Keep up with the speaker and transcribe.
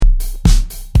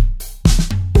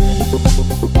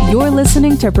You're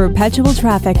listening to Perpetual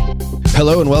Traffic.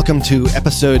 Hello and welcome to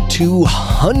episode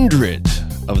 200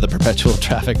 of the Perpetual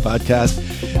Traffic Podcast.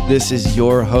 This is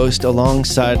your host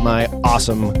alongside my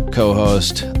awesome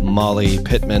co-host, Molly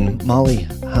Pittman. Molly,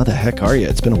 how the heck are you?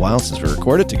 It's been a while since we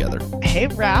recorded together. Hey,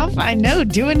 Ralph. I know.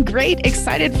 Doing great.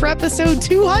 Excited for episode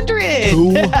 200.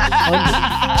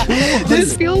 200.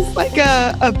 This feels like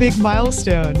a big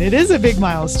milestone. It is a big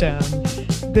milestone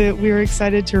that we're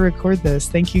excited to record this.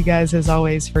 Thank you guys, as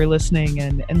always, for listening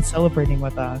and celebrating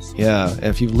with us. Yeah.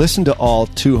 If you've listened to all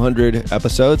 200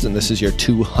 episodes and this is your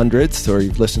 200th, or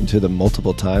you've listened to them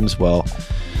multiple times, well,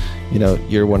 you know,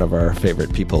 you're one of our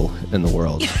favorite people in the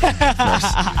world.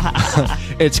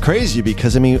 It's crazy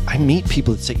because, I mean, I meet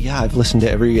people that say, yeah, I've listened to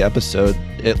every episode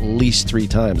at least 3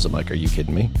 times. I'm like, are you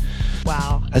kidding me?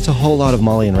 Wow. That's a whole lot of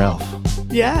Molly and Ralph.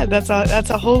 Yeah, that's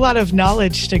a whole lot of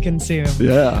knowledge to consume.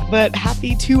 Yeah. But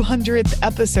happy 200th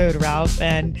episode, Ralph.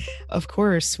 And of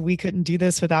course, we couldn't do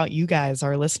this without you guys,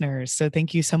 our listeners. So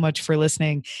thank you so much for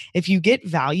listening. If you get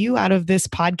value out of this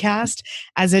podcast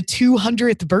as a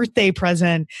 200th birthday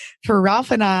present for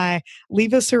Ralph and I,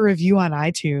 leave us a review on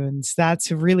iTunes.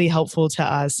 That's really helpful to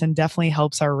us and definitely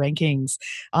helps our rankings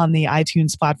on the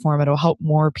iTunes platform. It'll help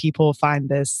more people find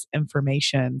this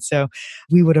information. So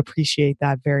we would appreciate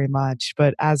that very much.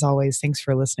 But as always, thanks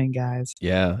for listening, guys.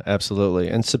 Yeah, absolutely.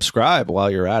 And subscribe while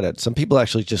you're at it. Some people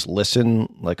actually just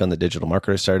listen, like on the digital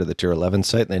marketer side of the Tier 11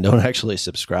 site, and they don't actually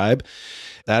subscribe.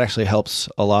 That actually helps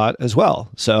a lot as well.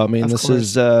 So, I mean, this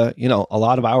is, a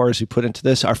lot of hours we put into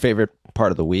this. Our favorite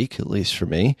part of the week, at least for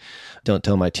me. Don't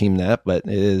tell my team that, but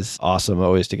it is awesome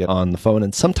always to get on the phone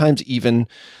and sometimes even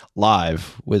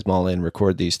live with Molly and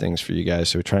record these things for you guys.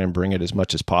 So we try and bring it as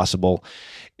much as possible.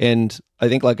 And I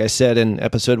think, like I said in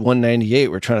episode 198,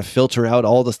 we're trying to filter out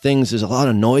all the things. There's a lot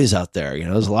of noise out there. You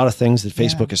know, there's a lot of things that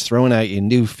Facebook is throwing at you,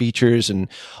 new features and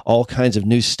all kinds of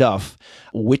new stuff.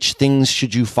 Which things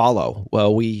should you follow?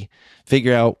 Well, we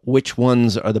figure out which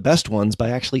ones are the best ones by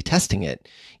actually testing it,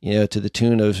 you know, to the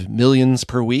tune of millions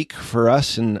per week for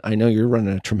us. And I know you're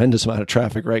running a tremendous amount of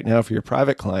traffic right now for your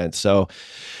private clients. So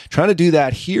trying to do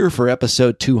that here for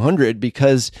episode 200,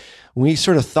 because we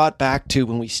sort of thought back to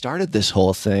when we started this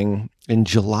whole thing in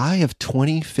July of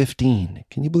 2015.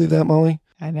 Can you believe that, Molly?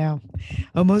 I know.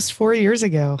 Almost 4 years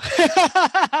ago.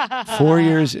 4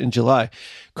 years in July.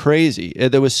 Crazy.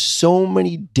 There was so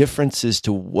many differences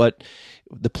to what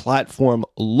the platform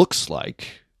looks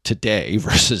like today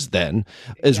versus then,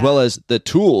 as well as the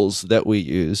tools that we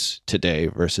use today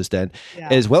versus then,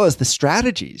 as well as the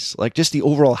strategies, like just the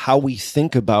overall how we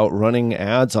think about running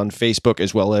ads on Facebook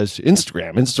as well as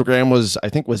Instagram. Instagram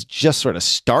was just sort of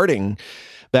starting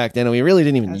back then, and we really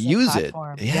didn't even use it.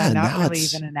 Yeah, not really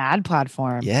even an ad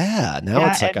platform. Yeah, now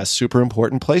it's like a super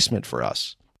important placement for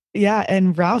us. Yeah.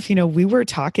 And Ralph, you know, we were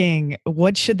talking,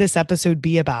 what should this episode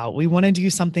be about? We want to do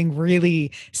something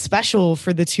really special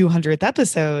for the 200th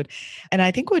episode. And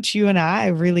I think what you and I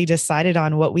really decided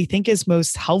on, what we think is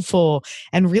most helpful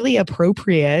and really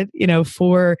appropriate, you know,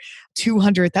 for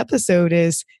 200th episode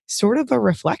is sort of a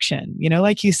reflection. You know,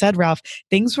 like you said, Ralph,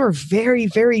 things were very,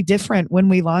 very different when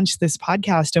we launched this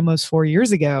podcast almost 4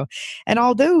 years ago. And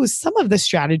although some of the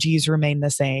strategies remain the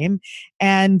same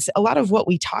and a lot of what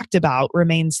we talked about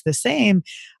remains the same,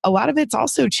 a lot of it's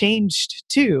also changed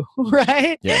too,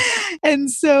 right? Yeah.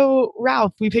 And so,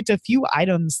 Ralph, we picked a few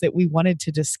items that we wanted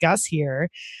to discuss here,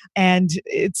 and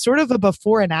it's sort of a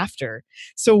before and after.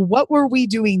 So what were we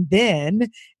doing then?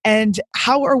 And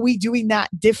how are we doing that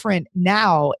different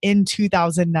now in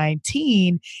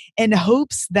 2019, in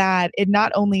hopes that it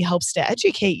not only helps to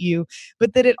educate you,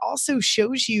 but that it also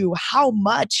shows you how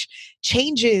much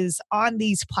changes on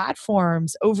these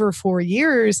platforms over 4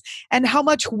 years and how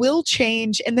much will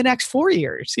change in the next 4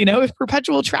 years. You know, if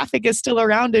perpetual traffic is still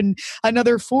around in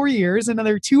another 4 years,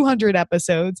 another 200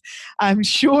 episodes, I'm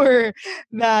sure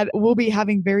that we'll be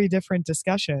having very different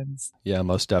discussions. Yeah,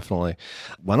 most definitely.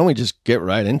 Why don't we just get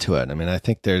right into it? I mean, I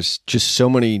think there's just so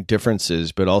many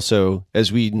differences, but also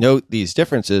as we note these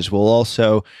differences, we'll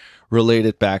also relate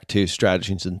it back to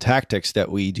strategies and tactics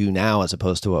that we do now as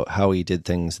opposed to how we did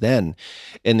things then.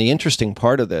 And the interesting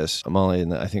part of this, Molly,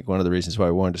 and I think one of the reasons why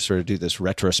we wanted to sort of do this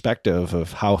retrospective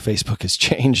of how Facebook has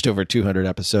changed over 200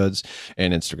 episodes,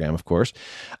 and Instagram, of course,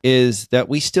 is that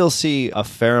we still see a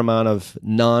fair amount of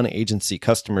non-agency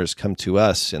customers come to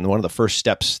us. And one of the first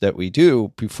steps that we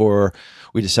do before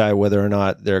we decide whether or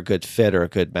not they're a good fit or a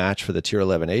good match for the tier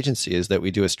 11 agency is that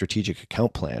we do a strategic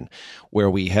account plan where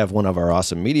we have one of our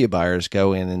awesome media buyers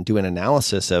go in and do an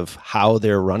analysis of how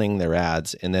they're running their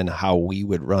ads and then how we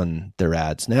would run their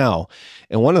ads now.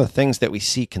 And one of the things that we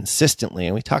see consistently,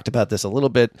 and we talked about this a little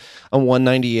bit on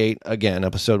 198, again,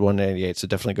 episode 198, so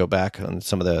definitely go back on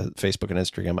some of the Facebook and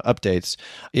Instagram updates,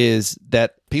 is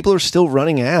that people are still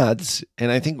running ads.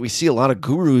 And I think we see a lot of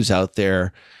gurus out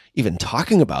there even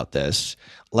talking about this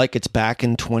like it's back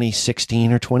in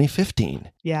 2016 or 2015.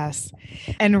 Yes.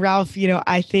 And Ralph,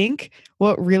 I think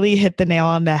what really hit the nail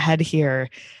on the head here,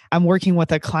 I'm working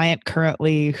with a client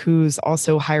currently who's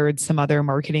also hired some other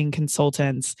marketing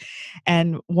consultants.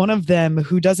 And one of them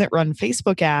who doesn't run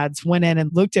Facebook ads went in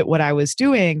and looked at what I was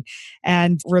doing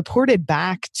and reported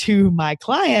back to my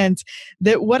client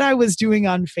that what I was doing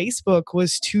on Facebook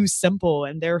was too simple.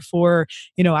 And therefore,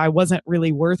 I wasn't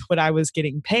really worth what I was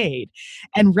getting paid.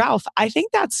 And Ralph, I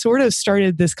think that sort of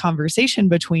started this conversation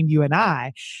between you and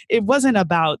I. It wasn't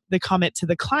about the comment to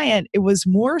the client. It was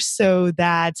more so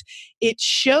that it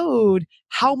showed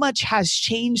how much has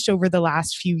changed over the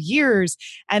last few years,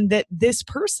 and that this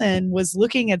person was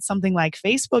looking at something like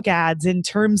Facebook ads in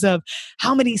terms of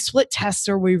how many split tests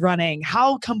are we running?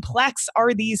 How complex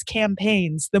are these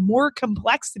campaigns? The more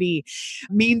complexity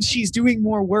means she's doing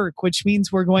more work, which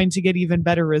means we're going to get even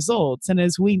better results. And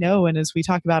as we know, and as we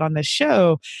talk about on this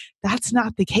show, that's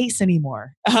not the case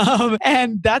anymore.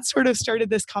 And that sort of started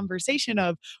this conversation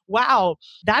of, wow,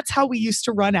 that's how we used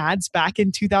to run ads back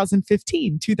in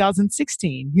 2015, 2016.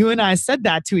 You and I said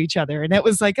that to each other. And it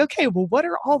was like, okay, well, what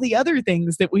are all the other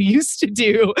things that we used to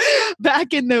do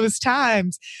back in those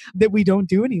times that we don't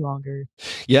do any longer?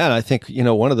 Yeah. And I think,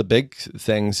 one of the big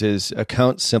things is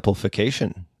account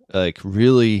simplification. Like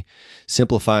really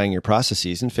simplifying your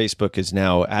processes. And Facebook is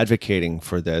now advocating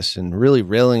for this and really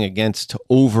railing against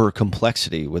over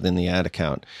complexity within the ad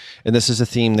account. And this is a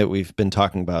theme that we've been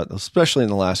talking about, especially in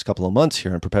the last couple of months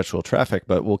here in Perpetual Traffic,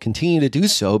 but we'll continue to do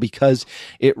so because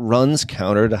it runs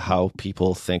counter to how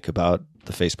people think about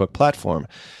the Facebook platform.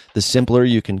 The simpler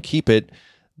you can keep it,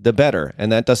 the better.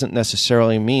 And that doesn't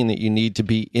necessarily mean that you need to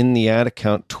be in the ad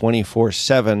account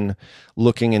 24/7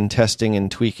 looking and testing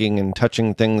and tweaking and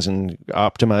touching things and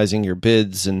optimizing your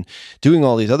bids and doing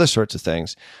all these other sorts of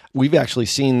things. We've actually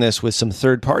seen this with some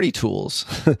third-party tools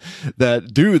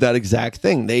that do that exact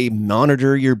thing. They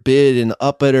monitor your bid and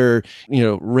up it or,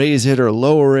 raise it or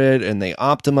lower it, and they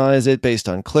optimize it based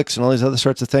on clicks and all these other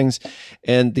sorts of things.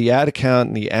 And the ad account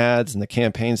and the ads and the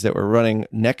campaigns that we're running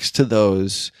next to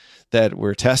those that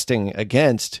we're testing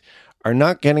against are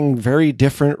not getting very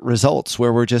different results,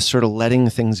 where we're just sort of letting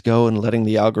things go and letting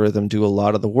the algorithm do a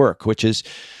lot of the work, which is,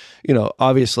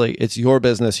 obviously it's your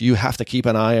business. You have to keep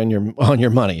an eye on your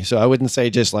money. So I wouldn't say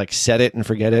just like set it and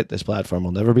forget it. This platform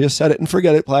will never be a set it and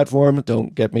forget it platform.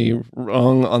 Don't get me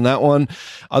wrong on that one.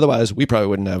 Otherwise, we probably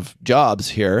wouldn't have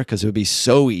jobs here because it would be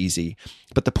so easy.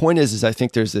 But the point is I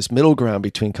think there's this middle ground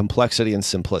between complexity and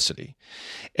simplicity.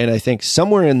 And I think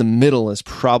somewhere in the middle is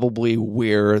probably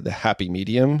where the happy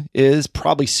medium is,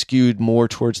 probably skewed more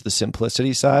towards the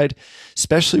simplicity side,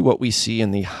 especially what we see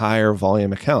in the higher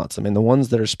volume accounts. I mean, the ones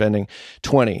that are spending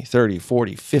 $20, $30,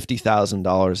 $40,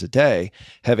 $50,000 a day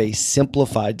have a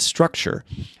simplified structure.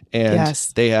 And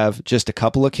yes, they have just a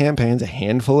couple of campaigns, a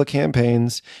handful of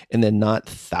campaigns, and then not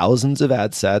thousands of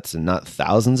ad sets and not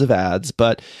thousands of ads,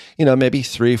 but, maybe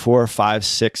 3, 4, 5,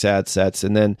 6 ad sets,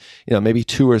 and then, maybe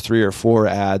 2 or 3 or 4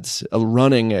 ads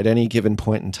running at any given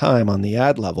point in time on the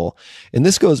ad level. And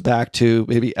this goes back to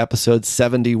maybe episode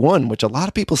 71, which a lot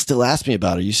of people still ask me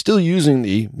about. Are you still using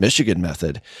the Michigan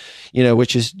method?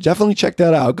 Which is definitely check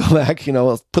that out. Go back,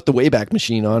 put the Wayback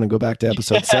Machine on and go back to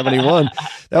episode 71.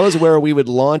 That was where we would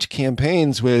launch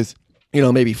campaigns with,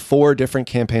 maybe 4 different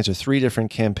campaigns or 3 different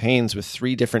campaigns with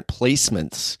 3 different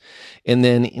placements. And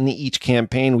then in each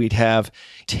campaign, we'd have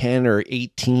 10 or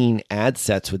 18 ad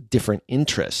sets with different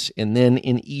interests. And then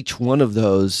in each one of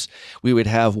those, we would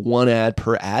have 1 ad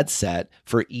per ad set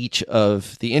for each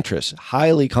of the interests.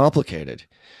 Highly complicated.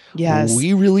 Yes.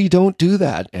 We really don't do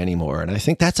that anymore. And I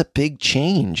think that's a big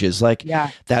change, is like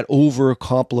that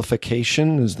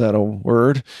overcomplication. Is that a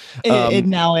word? It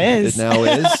now is. It now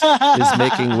is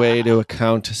making way to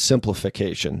account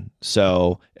simplification.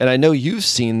 So, and I know you've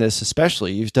seen this,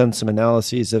 especially you've done some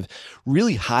analyses of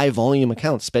really high volume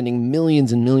accounts spending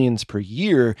millions and millions per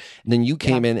year. And then you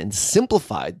came in and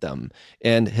simplified them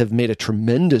and have made a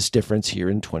tremendous difference here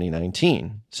in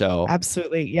 2019. So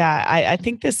absolutely. Yeah. I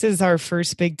think this is our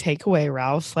first big takeaway,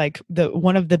 Ralph. Like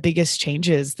one of the biggest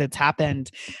changes that's happened,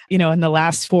 in the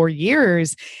last 4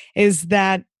 years is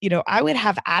that I would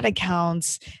have ad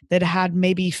accounts that had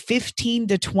maybe 15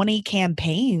 to 20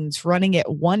 campaigns running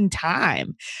at one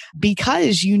time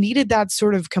because you needed that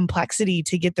sort of complexity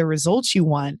to get the results you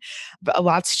want. But a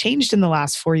lot's changed in the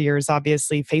last 4 years,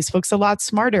 obviously. Facebook's a lot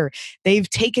smarter. They've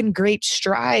taken great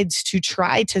strides to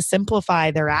try to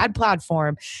simplify their ad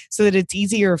platform so that it's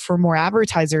easier for more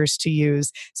advertisers to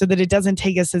use, so that it doesn't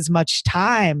take us as much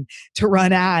time to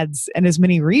run ads and as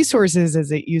many resources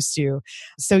as it used to.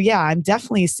 So yeah, I'm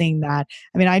definitely seeing that.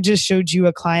 I mean, I just showed you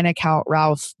a client account,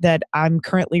 Ralph, that I'm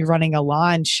currently running a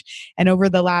launch. And over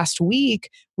the last week,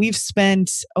 we've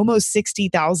spent almost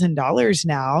 $60,000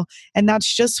 now. And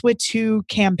that's just with 2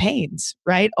 campaigns,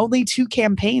 right? Only 2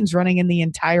 campaigns running in the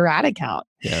entire ad account.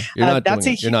 Yeah, you're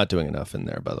not doing enough in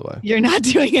there, by the way. You're not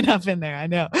doing enough in there, I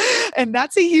know. And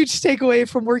that's a huge takeaway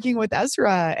from working with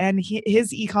Ezra and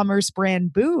his e-commerce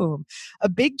brand Boom. A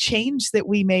big change that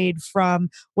we made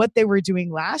from what they were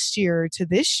doing last year to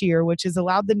this year, which has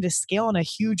allowed them to scale in a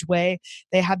huge way.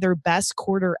 They had their best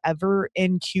quarter ever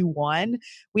in Q1.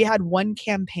 We had one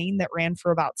campaign that ran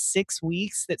for about 6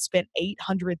 weeks that spent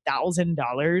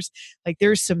 $800,000. Like,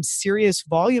 there's some serious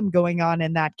volume going on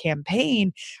in that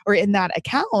campaign or in that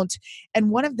account. And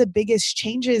one of the biggest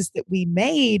changes that we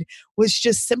made was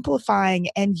just simplifying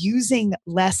and using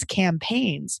less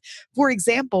campaigns. For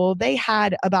example, they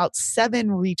had about 7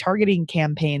 retargeting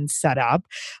campaigns set up,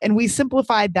 and we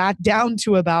simplified that down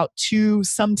to about 2,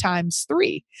 sometimes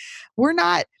 3. We're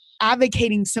not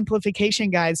advocating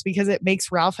simplification, guys, because it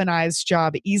makes Ralph and I's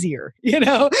job easier.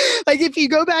 Like, if you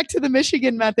go back to the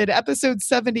Michigan method, episode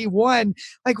 71,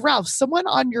 like, Ralph, someone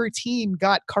on your team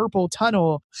got carpal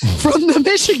tunnel from the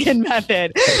Michigan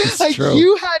method. Like,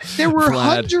 true. There were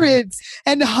hundreds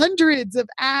and hundreds of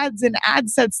ads and ad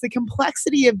sets. The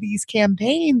complexity of these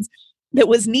campaigns that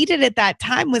was needed at that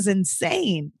time was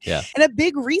insane. Yeah. And a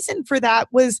big reason for that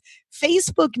was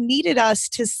Facebook needed us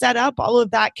to set up all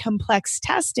of that complex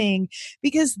testing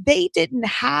because they didn't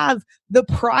have the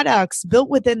products built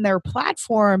within their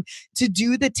platform to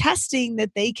do the testing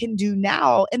that they can do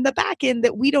now in the back end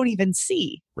that we don't even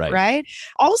see. Right?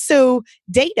 Also,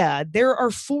 data. There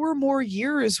are 4 more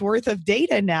years worth of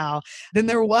data now than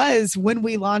there was when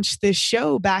we launched this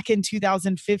show back in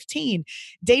 2015.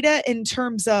 Data in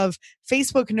terms of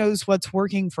Facebook knows what's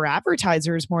working for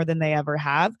advertisers more than they ever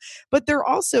have, but they're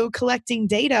also collecting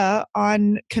data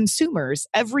on consumers.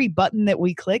 Every button that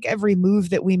we click, every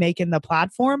move that we make in the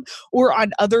platform or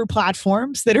on other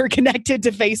platforms that are connected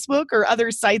to Facebook or other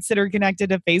sites that are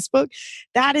connected to Facebook,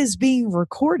 that is being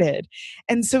recorded.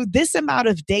 And so this amount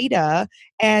of data,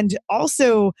 and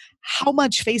also how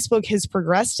much Facebook has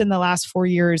progressed in the last 4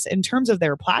 years in terms of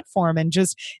their platform and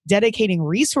just dedicating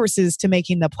resources to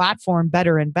making the platform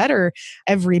better and better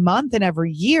every month and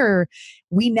every year,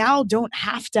 we now don't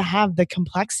have to have the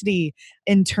complexity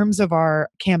in terms of our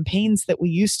campaigns that we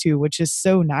used to, which is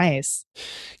so nice.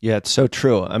 Yeah, it's so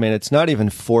true. I mean, it's not even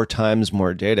 4 times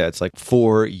more data. It's like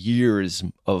 4 years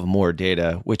of more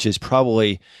data, which is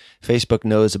probably Facebook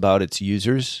knows about its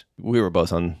users. We were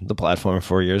both on the platform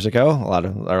 4 years ago. A lot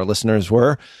of our listeners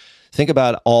were. Think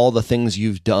about all the things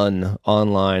you've done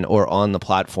online or on the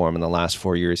platform in the last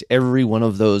 4 years. Every one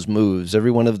of those moves,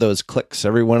 every one of those clicks,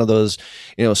 every one of those,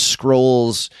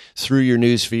 scrolls through your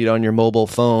newsfeed on your mobile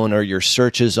phone or your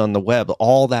searches on the web,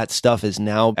 all that stuff is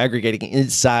now aggregating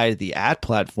inside the ad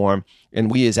platform. And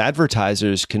we as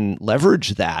advertisers can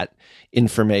leverage that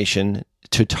information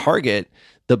to target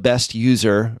the best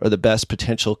user or the best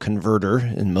potential converter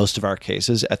in most of our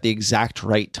cases at the exact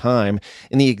right time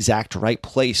in the exact right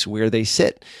place where they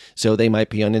sit. So they might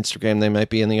be on Instagram, they might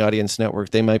be in the audience network,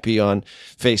 they might be on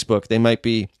Facebook, they might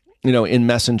be, in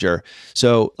Messenger.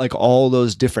 So like all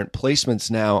those different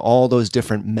placements now, all those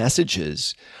different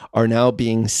messages are now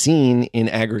being seen in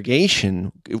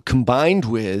aggregation combined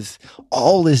with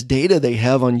all this data they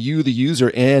have on you, the user,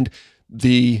 and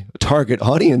the target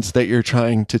audience that you're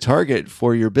trying to target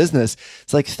for your business.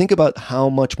 It's like, think about how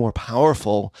much more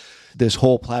powerful this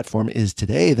whole platform is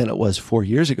today than it was 4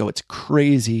 years ago. It's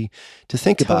crazy to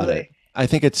think about it. I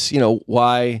think it's,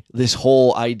 why this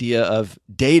whole idea of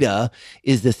data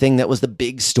is the thing that was the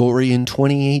big story in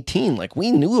 2018. Like,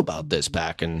 we knew about this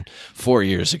back in 4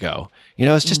 years ago. I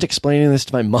was just explaining this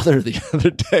to my mother the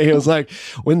other day. I was like,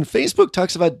 when Facebook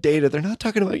talks about data, they're not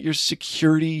talking about your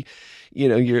security,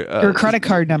 your credit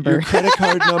card number,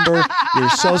 your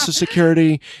social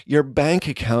security, your bank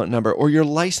account number, or your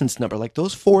license number. Like,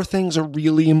 those 4 things are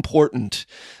really important.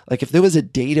 Like, if there was a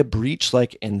data breach,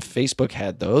 and Facebook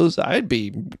had those, I'd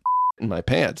be in my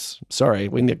pants. Sorry,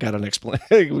 we got an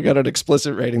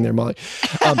explicit rating there, Molly.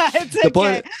 It's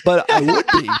okay. But I would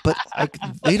be, but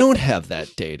they don't have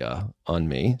that data on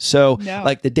me. So No.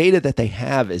 like the data that they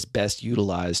have is best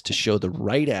utilized to show the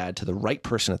right ad to the right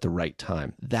person at the right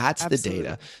time. That's Absolutely. the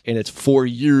data. And it's 4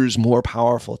 years more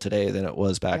powerful today than it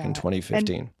was back in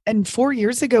 2015. And 4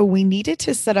 years ago, we needed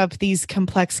to set up these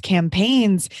complex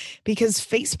campaigns because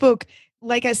Facebook,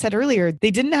 like I said earlier,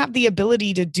 they didn't have the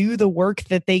ability to do the work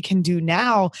that they can do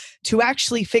now to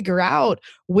actually figure out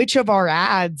which of our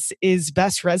ads is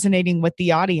best resonating with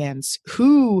the audience,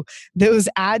 who those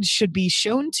ads should be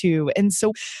shown to. And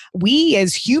so we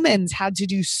as humans had to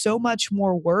do so much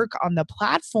more work on the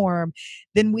platform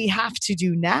than we have to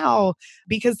do now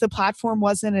because the platform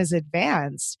wasn't as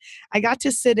advanced. I got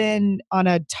to sit in on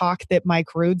a talk that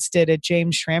Mike Rhodes did at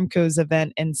James Schramko's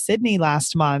event in Sydney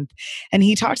last month, and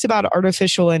he talked about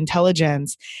artificial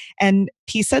intelligence. And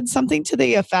he said something to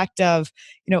the effect of,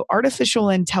 artificial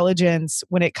intelligence,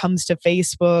 when it comes to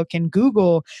Facebook and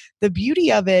Google, the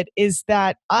beauty of it is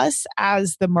that us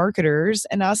as the marketers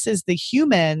and us as the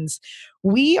humans,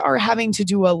 we are having to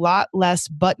do a lot less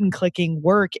button clicking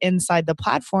work inside the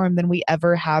platform than we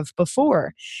ever have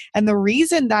before. And the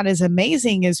reason that is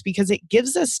amazing is because it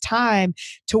gives us time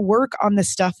to work on the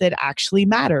stuff that actually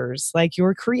matters, like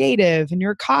your creative and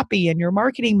your copy and your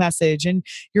marketing message and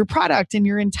your product and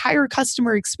your entire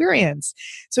customer experience.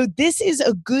 So this is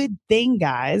a good thing,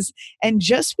 guys. And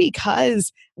just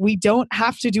because we don't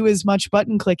have to do as much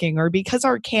button clicking or because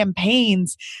our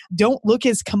campaigns don't look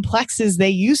as complex as they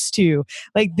used to,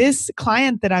 like this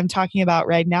client that I'm talking about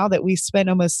right now that we spent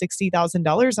almost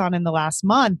 $60,000 on in the last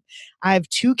month, I have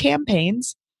 2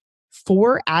 campaigns,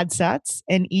 4 ad sets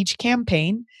in each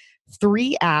campaign,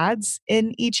 3 ads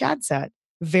in each ad set.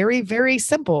 Very, very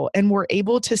simple. And we're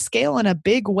able to scale in a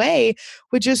big way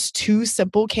with just 2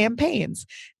 simple campaigns.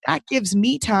 That gives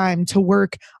me time to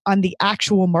work on the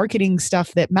actual marketing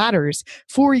stuff that matters.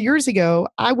 4 years ago,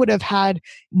 I would have had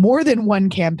more than 1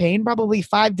 campaign, probably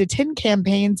 5 to 10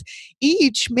 campaigns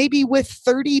each, maybe with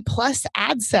 30 plus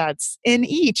ad sets in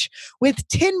each, with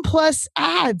 10 plus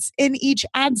ads in each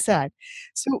ad set.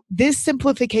 So this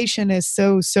simplification is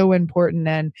so, so important.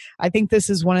 And I think this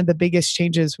is one of the biggest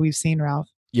changes we've seen, Ralph.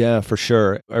 Yeah, for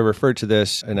sure. I referred to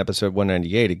this in episode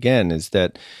 198 again, is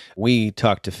that we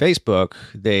talked to Facebook.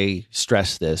 They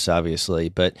stress this, obviously,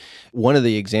 but one of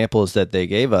the examples that they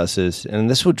gave us is, and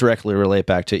this would directly relate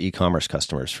back to e-commerce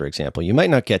customers, for example. You might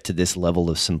not get to this level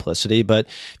of simplicity, but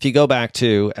if you go back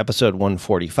to episode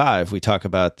 145, we talk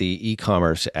about the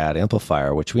e-commerce ad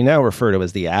amplifier, which we now refer to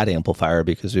as the ad amplifier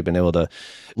because we've been able to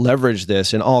leverage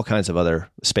this in all kinds of other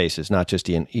spaces, not just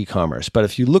in e-commerce. But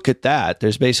if you look at that,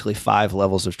 there's basically 5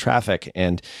 levels of traffic.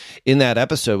 And in that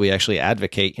episode, we actually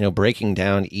advocate, breaking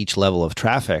down each level of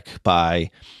traffic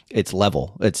by its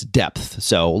level, its depth.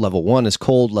 So level 1 is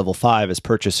cold, level 5 is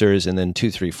purchasers, and then 2,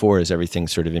 3, 4 is everything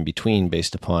sort of in between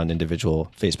based upon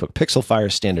individual Facebook pixel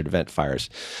fires, standard event fires.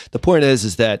 The point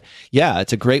is that, yeah,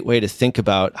 it's a great way to think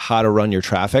about how to run your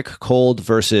traffic, cold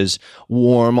versus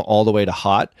warm all the way to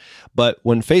hot. But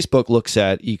when Facebook looks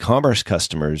at e-commerce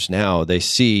customers now, they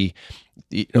see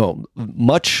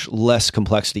much less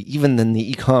complexity even than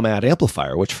the e-com ad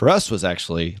amplifier, which for us was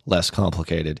actually less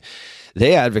complicated.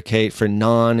 They advocate for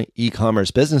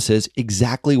non-e-commerce businesses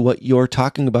exactly what you're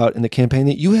talking about in the campaign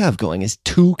that you have going is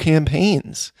 2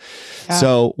 campaigns. Yeah.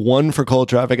 So 1 for cold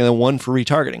traffic and then 1 for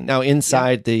retargeting. Now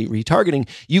inside the retargeting,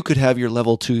 you could have your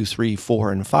level 2, 3,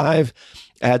 4, and 5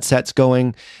 ad sets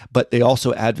going, but they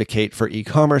also advocate for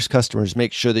e-commerce customers.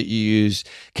 Make sure that you use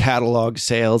catalog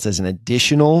sales as an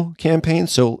additional campaign.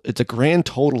 So it's a grand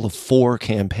total of 4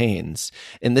 campaigns.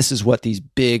 And this is what these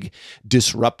big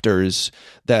disruptors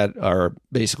that are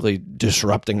basically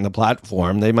disrupting the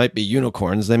platform, they might be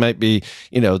unicorns, they might be,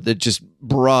 the just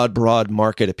broad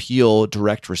market appeal,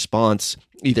 direct response,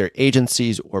 either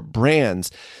agencies or brands.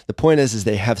 The point is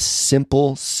they have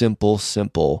simple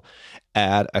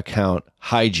ad account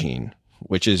hygiene,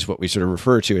 which is what we sort of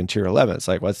refer to in tier 11. It's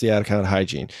like, what's the ad account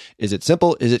hygiene? Is it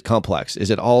simple? Is it complex? Is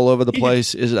it all over the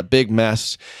place? Is it a big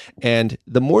mess? And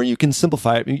the more you can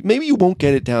simplify it, maybe you won't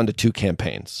get it down to 2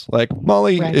 campaigns. Like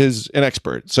Molly is an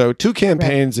expert. So 2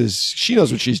 campaigns she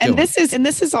knows what she's doing. And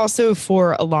this is also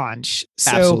for a launch.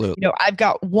 So, absolutely. I've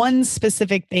got one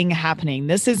specific thing happening.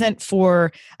 This isn't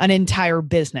for an entire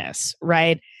business,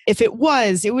 right? If it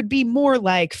was, it would be more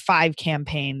like 5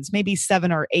 campaigns, maybe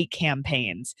 7 or 8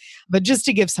 campaigns. But just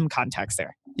to give some context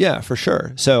there. Yeah, for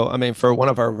sure. So, I mean, for one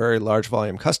of our very large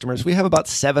volume customers, we have about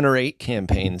 7 or 8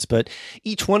 campaigns, but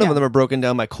each one of them are broken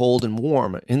down by cold and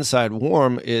warm. Inside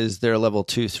warm is their level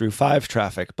 2 through 5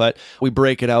 traffic, but we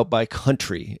break it out by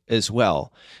country as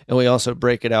well. And we also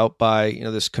break it out by,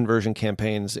 there's conversion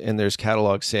campaigns and there's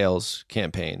catalog sales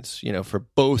campaigns, for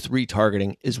both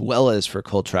retargeting as well as for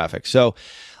cold traffic. So,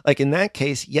 like in that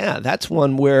case, yeah, that's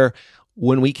one where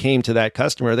when we came to that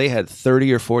customer, they had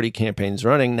 30 or 40 campaigns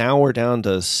running. Now we're down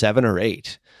to 7 or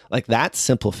 8. Like that's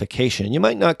simplification. You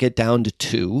might not get down to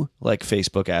 2 like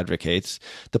Facebook advocates.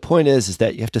 The point is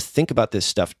that you have to think about this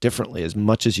stuff differently as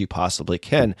much as you possibly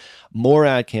can. More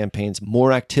ad campaigns,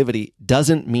 more activity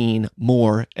doesn't mean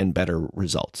more and better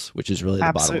results, which is really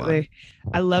the bottom line.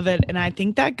 I love it. And I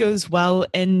think that goes well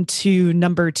into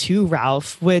number 2,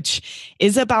 Ralph, which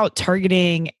is about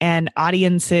targeting and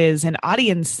audiences and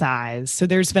audience size. So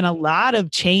there's been a lot of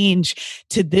change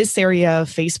to this area of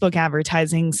Facebook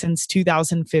advertising since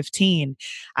 2015.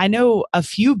 I know a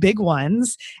few big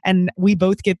ones, and we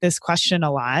both get this question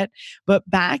a lot. But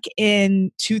back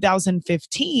in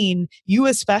 2015, you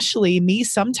especially, me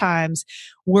sometimes,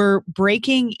 were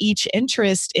breaking each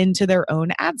interest into their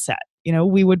own ad set.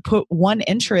 We would put one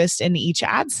interest in each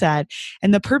ad set.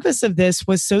 And the purpose of this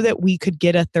was so that we could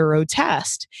get a thorough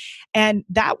test. And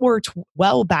that worked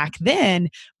well back then,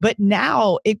 but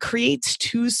now it creates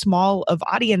too small of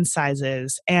audience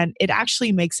sizes and it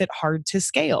actually makes it hard to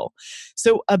scale.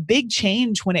 So a big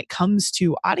change when it comes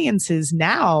to audiences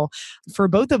now for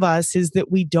both of us is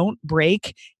that we don't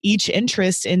break each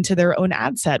interest into their own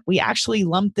ad set. We actually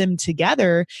lump them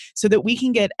together so that we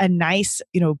can get a nice,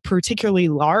 particularly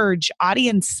large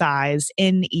audience size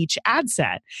in each ad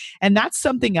set. And that's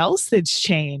something else that's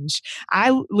changed.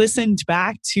 I listened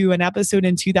back to an episode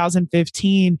in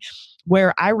 2015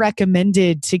 where I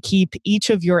recommended to keep each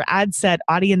of your ad set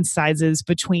audience sizes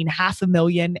between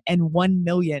 500,000 and 1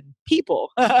 million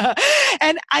people.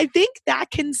 And I think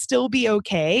that can still be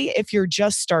okay if you're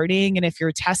just starting and if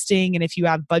you're testing and if you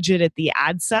have budget at the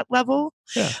ad set level.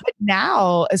 Yeah. But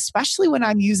now, especially when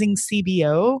I'm using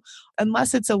CBO,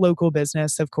 unless it's a local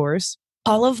business, of course,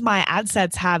 all of my ad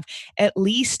sets have at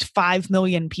least 5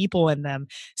 million people in them.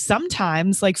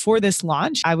 Sometimes, like for this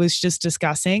launch I was just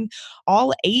discussing,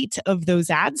 all 8 of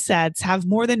those ad sets have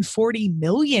more than 40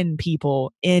 million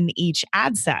people in each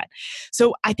ad set.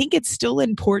 So I think it's still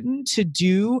important to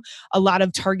do a lot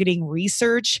of targeting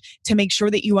research to make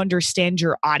sure that you understand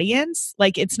your audience.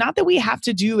 Like it's not that we have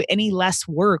to do any less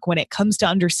work when it comes to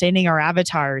understanding our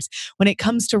avatars, when it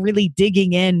comes to really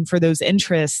digging in for those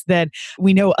interests that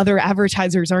we know other advertisers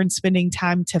aren't spending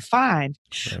time to find.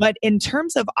 Right. But in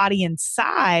terms of audience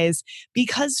size,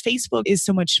 because Facebook is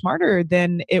so much smarter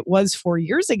than it was 4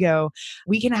 years ago,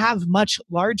 we can have much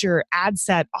larger ad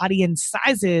set audience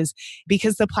sizes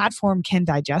because the platform can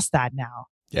digest that now.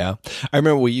 Yeah. I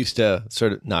remember we used to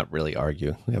sort of not really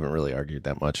argue. We haven't really argued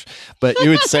that much. But you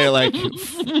would say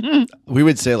we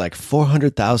would say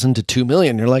 400,000 to 2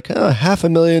 million. You're like,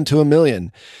 500,000 to 1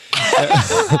 million.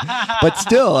 But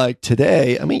still,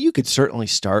 today, I mean, you could certainly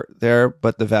start there,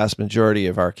 but the vast majority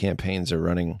of our campaigns are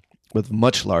running with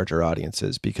much larger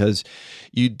audiences because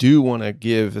you do want to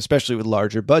give, especially with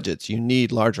larger budgets, you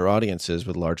need larger audiences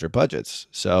with larger budgets.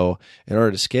 So in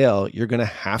order to scale, you're going to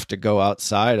have to go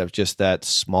outside of just that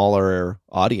smaller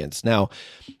audience. Now,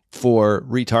 for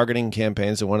retargeting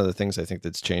campaigns, and one of the things I think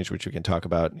that's changed, which we can talk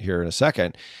about here in a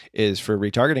second, is for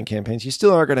retargeting campaigns, you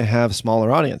still are going to have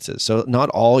smaller audiences. So not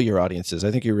all your audiences.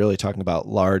 I think you're really talking about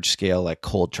large scale, like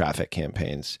cold traffic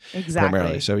campaigns. Exactly.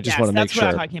 Primarily. So we just want to make sure.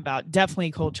 That's what I'm talking about.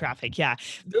 Definitely cold traffic. Yeah.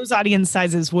 Those audience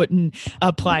sizes wouldn't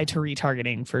apply to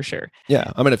retargeting for sure.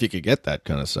 Yeah. I mean, if you could get that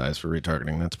kind of size for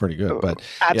retargeting, that's pretty good. But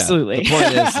absolutely. Yeah, the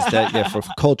point is that for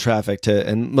cold traffic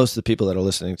and most of the people that are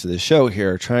listening to this show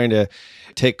here are trying to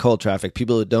take cold traffic,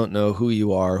 people who don't know who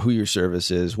you are, who your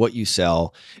service is, what you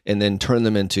sell, and then turn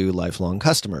them into lifelong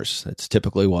customers. That's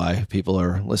typically why people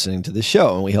are listening to this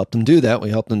show, and we help them do that. We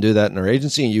help them do that in our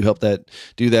agency, and you help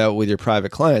do that with your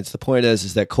private clients. The point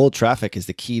is that cold traffic is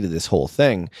the key to this whole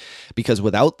thing, because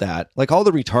without that, like all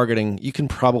the retargeting, you can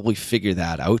probably figure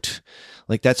that out.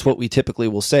 Like that's what we typically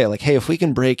will say. Like, hey, if we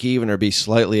can break even or be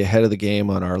slightly ahead of the game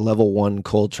on our level 1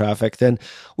 cold traffic, then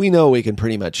we know we can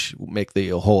pretty much make the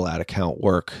whole ad account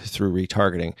work through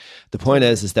retargeting. The point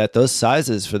is that those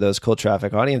sizes for those cold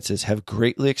traffic audiences have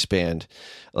greatly expanded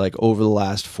like over the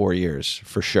last 4 years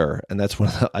for sure. And that's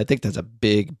I think that's a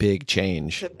big, big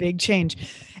change. It's a big change.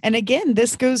 And again,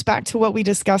 this goes back to what we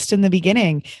discussed in the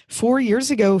beginning. 4 years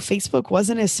ago, Facebook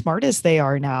wasn't as smart as they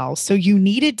are now. So you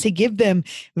needed to give them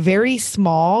very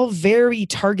small, very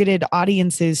targeted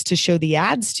audiences to show the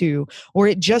ads to, or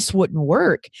it just wouldn't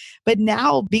work. But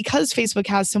now, because Facebook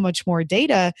has so much more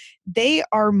data, they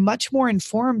are much more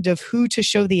informed of who to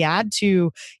show the ad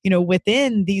to,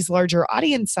 within these larger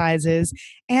audience sizes.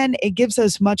 And it gives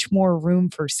us much more room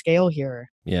for scale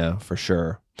here. Yeah, for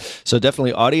sure. So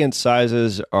definitely audience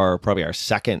sizes are probably our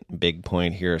second big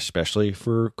point here, especially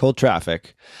for cold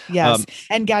traffic. Yes.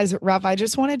 And guys, Ralph, I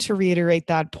just wanted to reiterate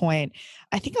that point.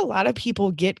 I think a lot of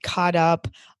people get caught up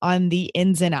on the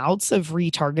ins and outs of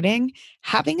retargeting.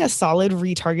 Having a solid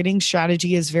retargeting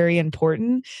strategy is very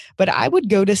important, but I would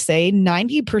go to say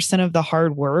 90% of the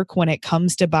hard work when it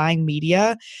comes to buying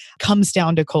media comes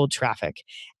down to cold traffic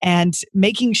and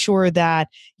making sure that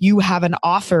you have an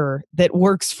offer that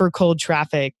works for cold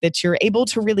traffic, that you're able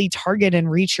to really target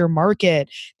and reach your market,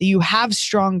 that you have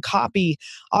strong copy.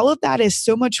 All of that is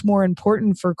so much more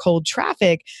important for cold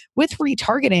traffic. With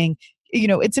retargeting,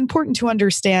 it's important to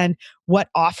understand what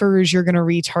offers you're going to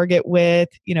retarget with,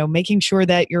 making sure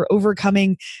that you're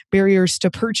overcoming barriers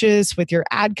to purchase with your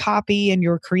ad copy and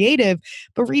your creative.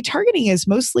 But retargeting is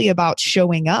mostly about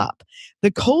showing up.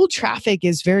 The cold traffic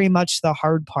is very much the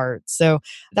hard part. So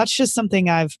that's just something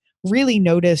I've really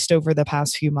noticed over the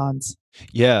past few months.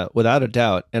 Yeah, without a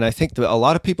doubt. And I think that a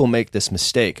lot of people make this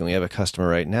mistake, and we have a customer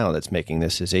right now that's making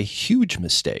this as a huge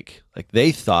mistake. Like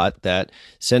they thought that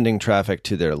sending traffic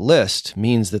to their list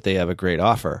means that they have a great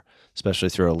offer, especially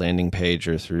through a landing page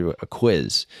or through a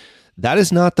quiz. That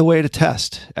is not the way to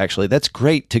test, actually. That's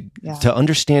great to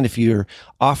understand if your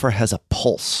offer has a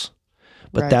pulse,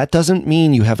 but that doesn't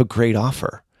mean you have a great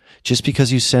offer. Just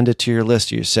because you send it to your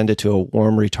list, you send it to a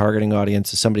warm retargeting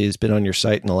audience, somebody who's been on your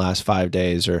site in the last 5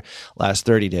 days or last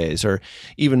 30 days, or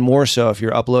even more so if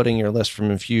you're uploading your list from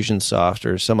Infusionsoft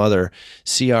or some other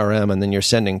CRM and then you're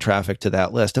sending traffic to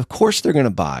that list, of course they're going to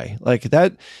buy. Like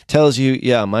that tells you,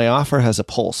 yeah, my offer has a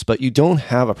pulse, but you don't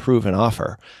have a proven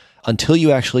offer until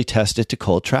you actually test it to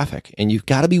cold traffic. And you've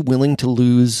got to be willing to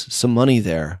lose some money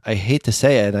there. I hate to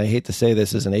say it, and I hate to say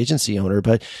this as an agency owner,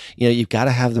 but you've got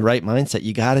to have the right mindset.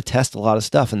 You got to test a lot of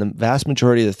stuff. And the vast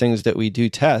majority of the things that we do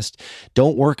test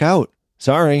don't work out.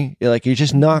 Sorry, you're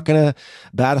just not going to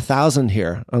bat 1,000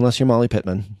 here unless you're Molly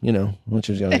Pittman,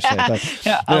 which is the other side.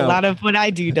 But, a lot of what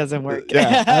I do doesn't work.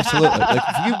 Yeah, absolutely. Like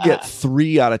if you get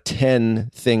 3 out of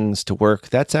 10 things to work,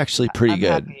 that's actually pretty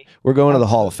good. Happy. We're going to the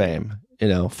Hall of Fame.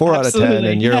 4 out of 10,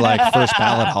 and you're like first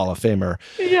ballot Hall of Famer.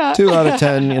 Yeah. 2 out of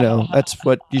 10, that's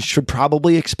what you should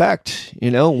probably expect.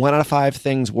 1 out of 5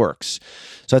 things works.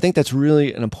 So I think that's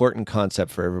really an important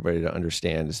concept for everybody to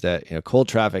understand is that cold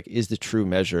traffic is the true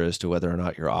measure as to whether or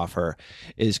not your offer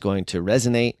is going to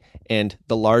resonate. And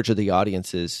the larger the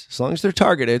audience is, as long as they're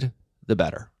targeted, the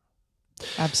better.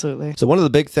 Absolutely. So one of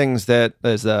the big things that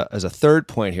as a third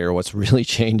point here, what's really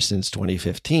changed since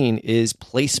 2015 is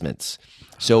placements.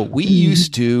 So we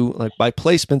used to, by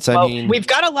placements, I mean... We've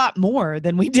got a lot more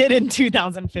than we did in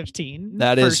 2015.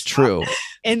 That is true.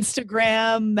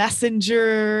 Instagram,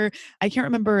 Messenger. I can't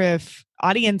remember if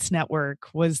Audience Network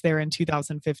was there in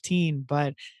 2015,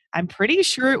 but I'm pretty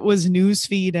sure it was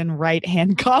Newsfeed and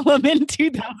right-hand column in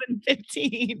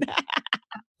 2015.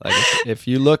 If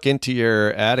you look into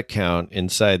your ad account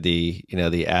inside the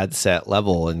ad set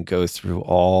level and go through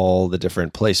all the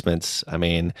different placements, I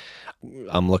mean,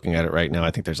 I'm looking at it right now. I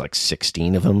think there's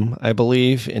 16 of them, I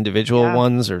believe, individual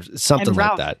ones or something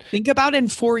like that. Think about in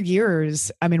 4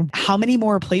 years, I mean, how many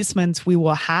more placements we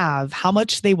will have, how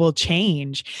much they will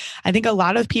change. I think a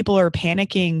lot of people are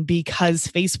panicking because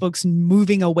Facebook's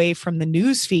moving away from the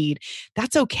news feed.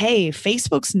 That's okay.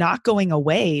 Facebook's not going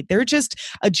away. They're just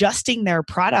adjusting their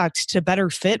product to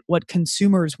better fit what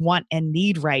consumers want and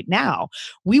need right now.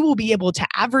 We will be able to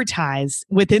advertise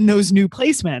within those new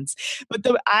placements. But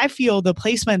I feel the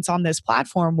placements on this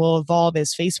platform will evolve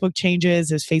as Facebook changes,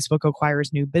 as Facebook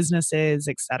acquires new businesses,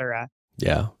 et cetera.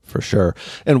 Yeah, for sure.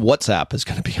 And WhatsApp is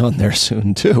going to be on there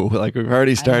soon too. We've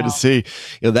already started to see,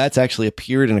 that's actually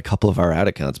appeared in a couple of our ad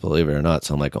accounts, believe it or not.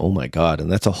 So I'm like, oh my God. And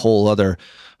that's a whole other,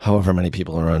 however many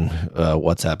people are on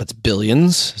WhatsApp, it's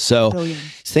billions. So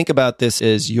think about this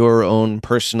as your own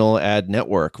personal ad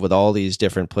network with all these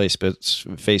different placements,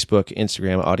 Facebook,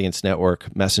 Instagram, Audience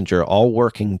Network, Messenger, all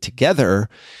working together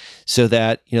so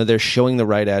that, they're showing the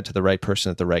right ad to the right person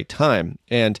at the right time.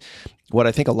 And what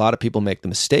I think a lot of people make the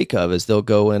mistake of is they'll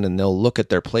go in and they'll look at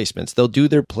their placements. They'll do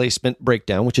their placement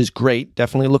breakdown, which is great.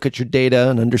 Definitely look at your data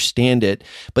and understand it.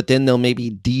 But then they'll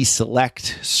maybe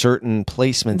deselect certain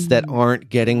placements that aren't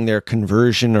getting their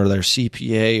conversion or their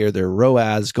CPA or their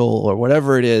ROAS goal or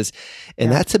whatever it is.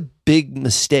 And that's a big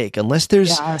mistake. Unless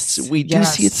there's, we do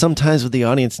see it sometimes with the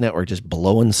audience network just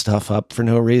blowing stuff up for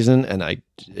no reason. And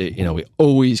we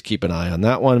always keep an eye on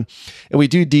that one. And we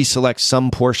do deselect some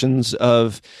portions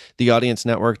of the audience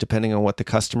network depending on what the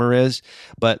customer is.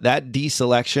 But that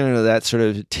deselection or that sort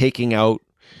of taking out,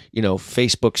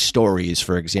 Facebook stories,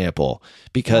 for example,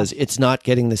 because it's not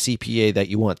getting the CPA that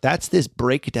you want. That's this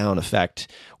breakdown effect,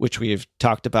 which we've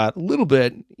talked about a little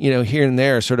bit, here and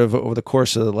there, sort of over the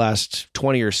course of the last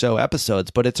 20 or so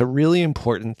episodes. But it's a really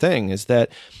important thing is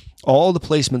that all the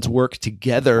placements work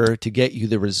together to get you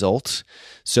the results.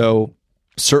 So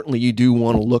certainly you do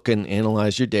want to look and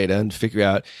analyze your data and figure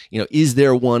out, is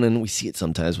there one, and we see it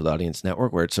sometimes with Audience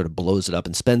Network where it sort of blows it up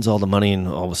and spends all the money and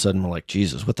all of a sudden we're like,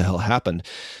 Jesus, what the hell happened?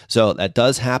 So that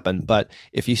does happen. But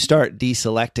if you start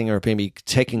deselecting or maybe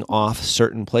taking off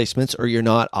certain placements, or you're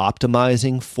not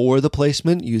optimizing for the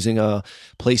placement using a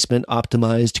placement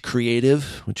optimized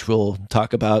creative, which we'll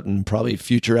talk about in probably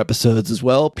future episodes as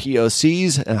well,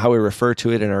 POCs, and how we refer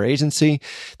to it in our agency.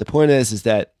 The point is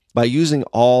that by using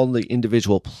all the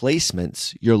individual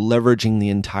placements, you're leveraging the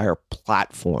entire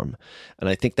platform. And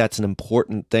I think that's an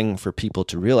important thing for people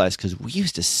to realize, because we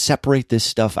used to separate this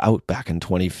stuff out back in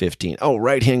 2015. Oh,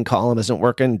 right-hand column isn't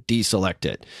working, deselect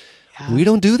it. Yeah. We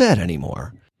don't do that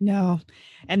anymore. No.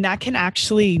 And that can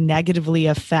actually negatively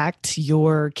affect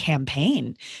your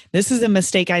campaign. This is a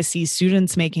mistake I see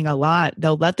students making a lot.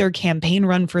 They'll let their campaign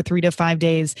run for 3 to 5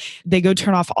 days. They go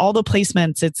turn off all the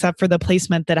placements except for the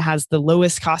placement that has the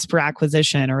lowest cost per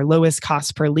acquisition or lowest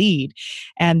cost per lead.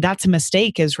 And that's a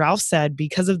mistake, as Ralph said,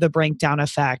 because of the breakdown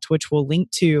effect, which we'll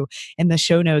link to in the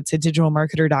show notes at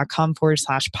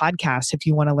digitalmarketer.com/podcast if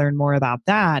you want to learn more about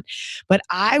that. But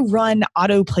I run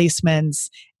auto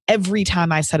placements every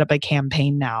time I set up a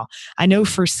campaign now. I know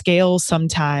for scale,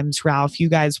 sometimes, Ralph, you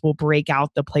guys will break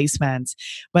out the placements,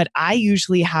 but I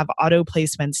usually have auto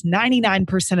placements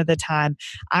 99% of the time.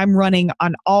 I'm running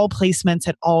on all placements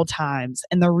at all times.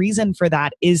 And the reason for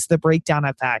that is the breakdown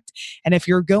effect. And if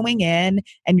you're going in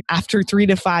and after 3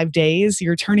 to 5 days,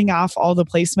 you're turning off all the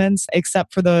placements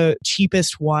except for the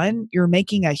cheapest one, you're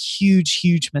making a huge,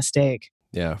 huge mistake.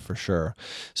 Yeah, for sure.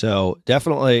 So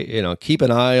definitely, keep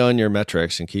an eye on your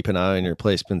metrics and keep an eye on your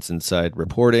placements inside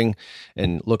reporting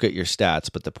and look at your stats.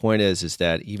 But the point is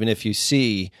that even if you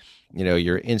see,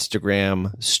 your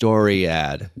Instagram story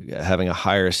ad having a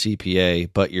higher CPA,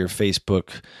 but your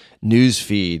Facebook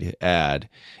newsfeed ad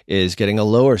is getting a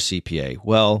lower CPA,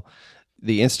 well,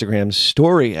 the Instagram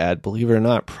story ad, believe it or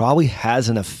not, probably has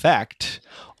an effect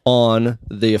on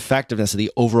the effectiveness of the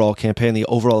overall campaign, the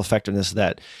overall effectiveness of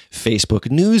that Facebook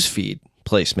newsfeed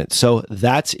placement. So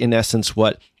that's in essence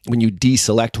what, when you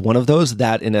deselect one of those,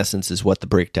 that in essence is what the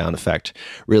breakdown effect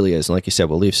really is. And like you said,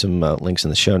 we'll leave some links in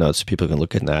the show notes so people can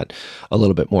look at that a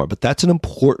little bit more. But that's an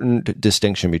important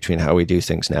distinction between how we do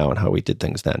things now and how we did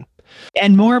things then.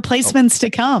 And more placements to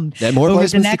come. And more over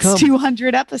placements the next to come.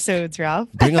 200 episodes,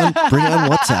 Ralph. Bring on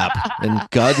WhatsApp, and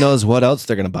God knows what else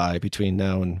they're going to buy between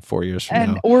now and 4 years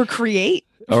from now. Or create.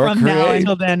 Now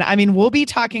until then. I mean, we'll be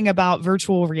talking about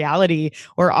virtual reality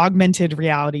or augmented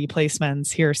reality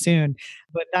placements here soon,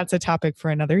 but that's a topic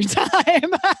for another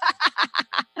time.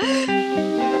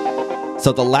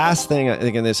 So the last thing I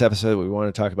think in this episode we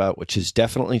want to talk about, which has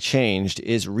definitely changed,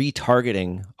 is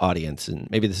retargeting audience. And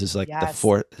maybe this is like the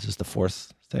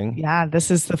fourth thing. Yeah,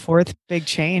 this is the fourth big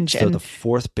change. So the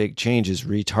fourth big change is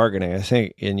retargeting, I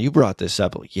think. And you brought this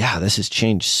up. Yeah, this has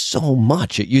changed so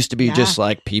much. It used to be just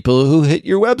like people who hit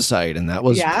your website, and that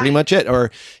was pretty much it.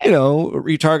 Or,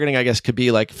 retargeting, I guess, could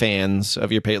be like fans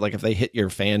of your page. Like if they hit your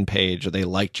fan page or they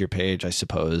liked your page, I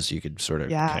suppose you could sort of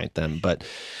count them. But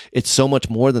it's so much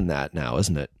more than that now,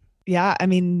 isn't it? Yeah. I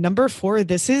mean, number 4,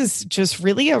 this is just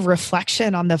really a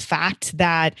reflection on the fact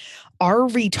that our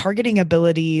retargeting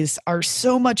abilities are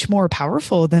so much more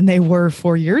powerful than they were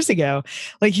 4 years ago.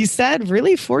 Like you said,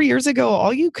 really 4 years ago,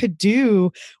 all you could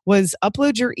do was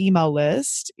upload your email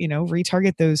list,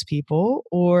 retarget those people,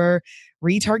 or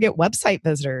retarget website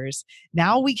visitors.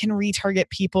 Now we can retarget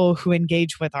people who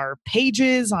engage with our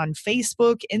pages on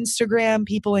Facebook, Instagram,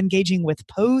 people engaging with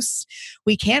posts.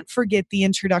 We can't forget the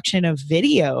introduction of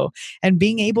video and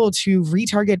being able to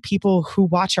retarget people who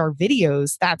watch our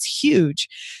videos. That's huge.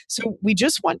 So we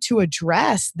just want to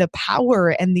address the power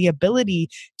and the ability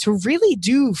to really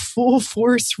do full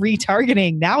force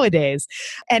retargeting nowadays.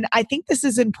 And I think this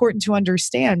is important to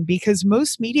understand because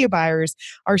most media buyers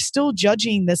are still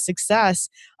judging the success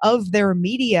of their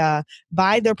media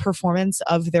by the performance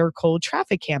of their cold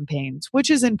traffic campaigns, which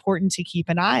is important to keep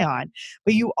an eye on.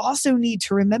 But you also need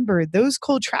to remember those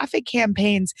cold traffic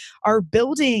campaigns are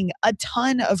building a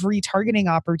ton of retargeting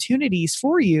opportunities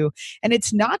for you. And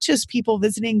it's not just people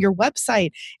visiting your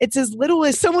website. It's as little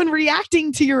as someone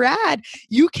reacting to your ad.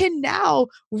 You can now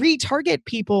retarget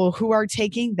people who are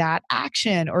taking that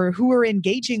action or who are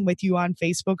engaging with you on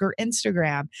Facebook or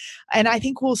Instagram. And I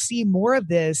think we'll see more of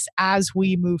this as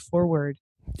we move forward.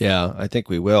 Yeah, I think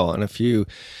we will. And if you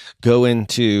go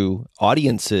into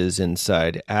audiences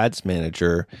inside Ads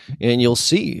Manager, and you'll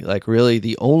see like really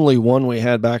the only one we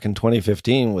had back in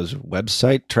 2015 was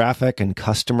website traffic and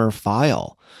customer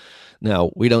file.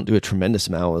 Now, we don't do a tremendous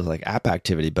amount with like app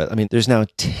activity, but I mean, there's now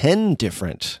 10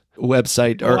 different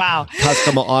website or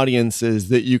custom audiences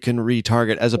that you can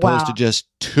retarget as opposed to just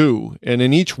 2. And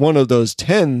in each one of those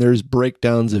 10, there's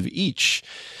breakdowns of each,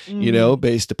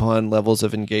 based upon levels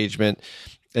of engagement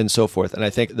and so forth. And I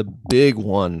think the big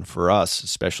one for us,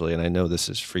 especially, and I know this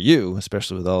is for you,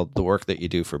 especially with all the work that you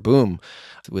do for Boom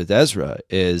with Ezra,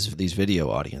 is these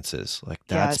video audiences. Like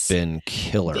that's been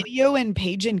killer. Video and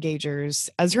page engagers.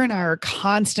 Ezra and I are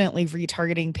constantly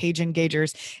retargeting page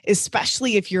engagers,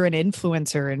 especially if you're an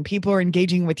influencer and people are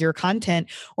engaging with your content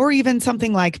or even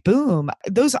something like Boom.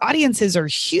 Those audiences are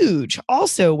huge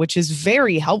also, which is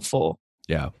very helpful.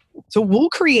 Yeah. So we'll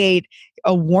create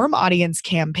a warm audience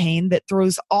campaign that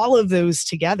throws all of those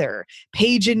together.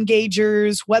 Page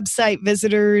engagers, website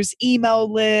visitors,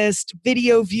 email list,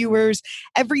 video viewers,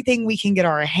 everything we can get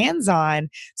our hands on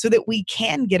so that we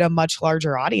can get a much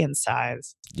larger audience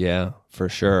size. Yeah, for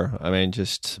sure. I mean,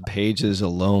 just pages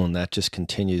alone, that just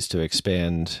continues to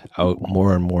expand out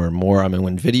more and more and more. I mean,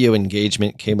 when video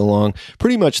engagement came along,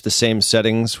 pretty much the same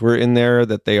settings were in there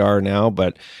that they are now,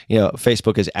 but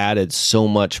Facebook has added so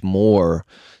much more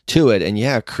to it. And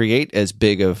create as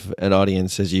big of an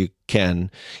audience as you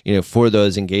can, for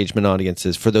those engagement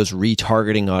audiences, for those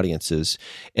retargeting audiences,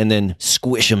 and then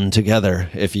squish them together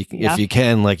if you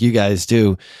can, like you guys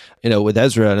do, with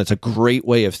Ezra. And it's a great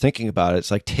way of thinking about it.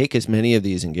 It's like take as many of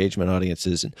these engagement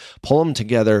audiences and pull them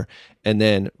together and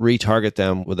then retarget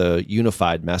them with a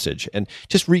unified message. And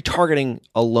just retargeting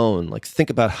alone, like think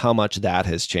about how much that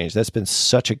has changed. That's been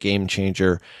such a game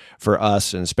changer for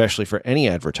us, and especially for any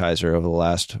advertiser over the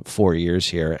last 4 years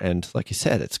here. And like you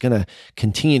said, it's going to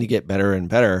continue to get better and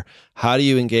better. How do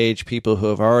you engage people who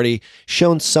have already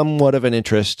shown somewhat of an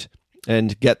interest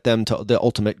and get them to the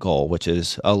ultimate goal, which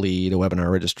is a lead, a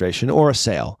webinar registration, or a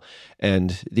sale?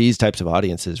 And these types of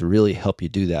audiences really help you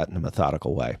do that in a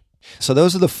methodical way. So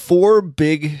those are the 4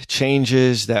 big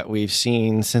changes that we've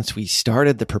seen since we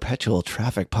started the Perpetual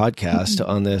Traffic podcast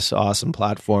on this awesome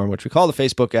platform, which we call the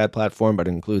Facebook ad platform, but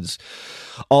it includes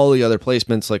all the other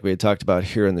placements like we had talked about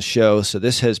here in the show. So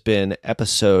this has been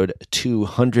episode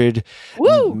 200.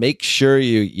 Woo! Make sure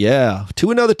to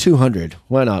another 200.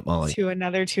 Why not, Molly? To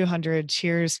another 200.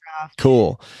 Cheers, Ralph.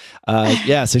 Cool.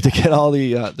 So to get all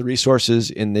the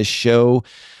resources in this show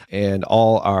and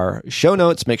all our show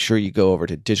notes, make sure you go over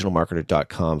to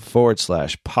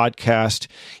digitalmarketer.com/podcast.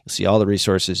 You'll see all the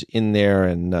resources in there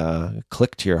and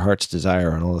click to your heart's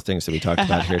desire on all the things that we talked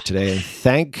about here today. And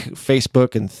thank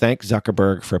Facebook and thank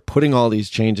Zuckerberg for putting all these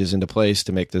changes into place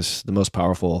to make this the most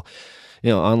powerful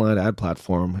online ad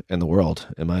platform in the world,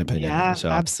 in my opinion. Yeah,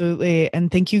 absolutely. And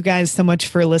thank you guys so much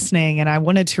for listening. And I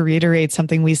wanted to reiterate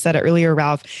something we said earlier,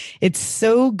 Ralph. It's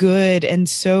so good and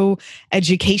so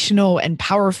educational and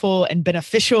powerful and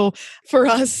beneficial for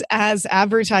us as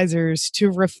advertisers to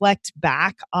reflect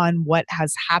back on what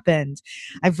has happened.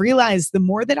 I've realized the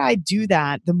more that I do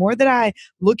that, the more that I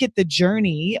look at the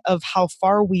journey of how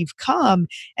far we've come,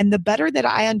 and the better that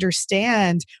I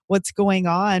understand what's going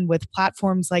on with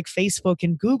platforms like Facebook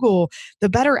and Google, the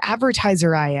better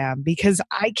advertiser I am, because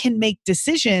I can make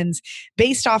decisions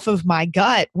based off of my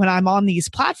gut when I'm on these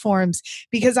platforms,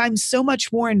 because I'm so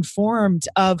much more informed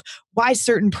of why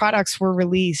certain products were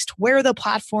released, where the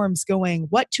platform's going,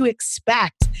 what to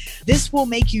expect. This will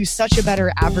make you such a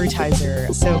better advertiser.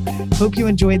 So hope you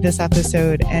enjoyed this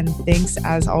episode, and thanks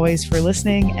as always for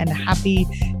listening, and happy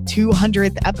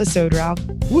 200th episode, Ralph.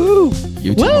 Woo!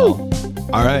 You too. Woo!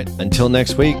 All right. Until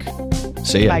next week.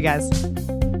 See ya. Bye, guys.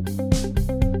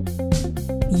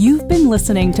 You've been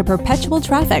listening to Perpetual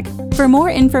Traffic. For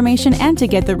more information and to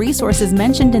get the resources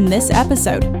mentioned in this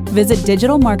episode, visit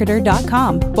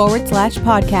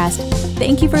digitalmarketer.com/podcast.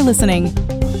 Thank you for listening.